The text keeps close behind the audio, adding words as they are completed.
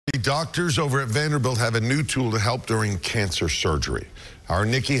doctors over at Vanderbilt have a new tool to help during cancer surgery. Our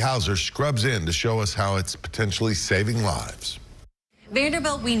Nikki Hauser scrubs in to show us how it's potentially saving lives.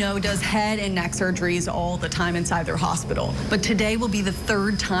 Vanderbilt, we know, does head and neck surgeries all the time inside their hospital. But today will be the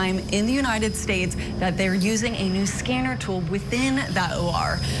third time in the United States that they're using a new scanner tool within that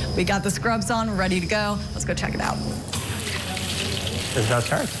OR. We got the scrubs on, ready to go. Let's go check it out. This is how it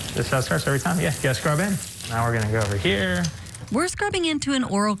starts. This is how it starts every time. Yeah, you gotta scrub in. Now we're gonna go over here. We're scrubbing into an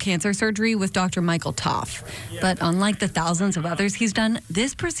oral cancer surgery with Dr. Michael Toff. But unlike the thousands of others he's done,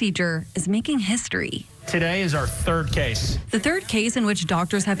 this procedure is making history. Today is our third case. The third case in which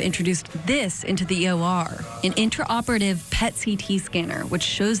doctors have introduced this into the OR, an intraoperative PET CT scanner, which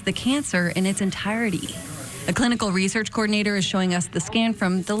shows the cancer in its entirety. A clinical research coordinator is showing us the scan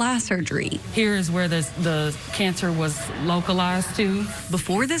from the last surgery. Here is where the cancer was localized to.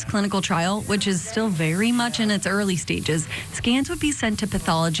 Before this clinical trial, which is still very much in its early stages, scans would be sent to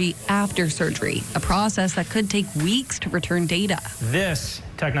pathology after surgery, a process that could take weeks to return data. This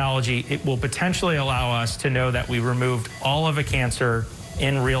technology, it will potentially allow us to know that we removed all of a cancer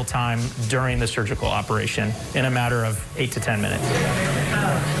in real time during the surgical operation in a matter of 8 to 10 minutes.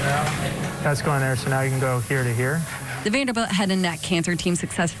 That's going there, so now you can go here to here. The Vanderbilt head and neck cancer team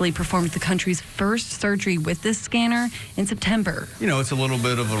successfully performed the country's first surgery with this scanner in September. You know, it's a little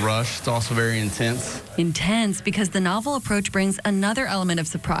bit of a rush. It's also very intense. Intense because the novel approach brings another element of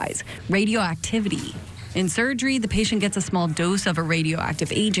surprise: radioactivity. In surgery, the patient gets a small dose of a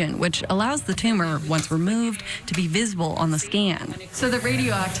radioactive agent, which allows the tumor, once removed, to be visible on the scan. So the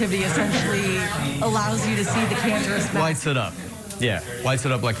radioactivity essentially allows you to see the cancerous mass. Lights it up. Yeah, lights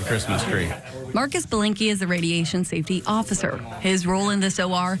it up like a Christmas tree. Marcus Belinkie is the radiation safety officer. His role in this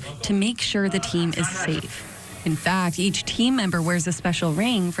OR, to make sure the team is safe. In fact, each team member wears a special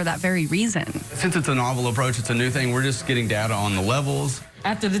ring for that very reason. Since it's a novel approach, it's a new thing, we're just getting data on the levels.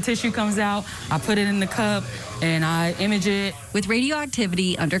 After the tissue comes out, I put it in the cup and I image it. With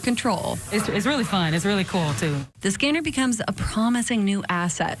radioactivity under control, It's really fun. It's really cool, too. the scanner becomes a promising new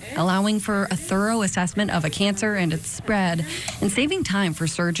asset, allowing for a thorough assessment of a cancer and its spread, and saving time for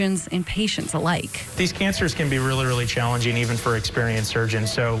surgeons and patients alike. These cancers can be really, really challenging even for experienced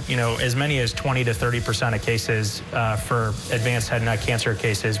surgeons. So, you know, as many as 20 to 30% of cases for advanced head and neck cancer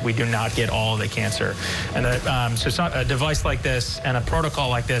cases, we do not get all of the cancer. And so a device like this and a protocol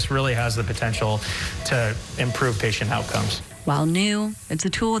like this really has the potential to improve patient outcomes. While new, it's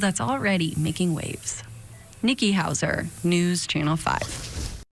a tool that's already making waves. Nikki Hauser, News Channel 5.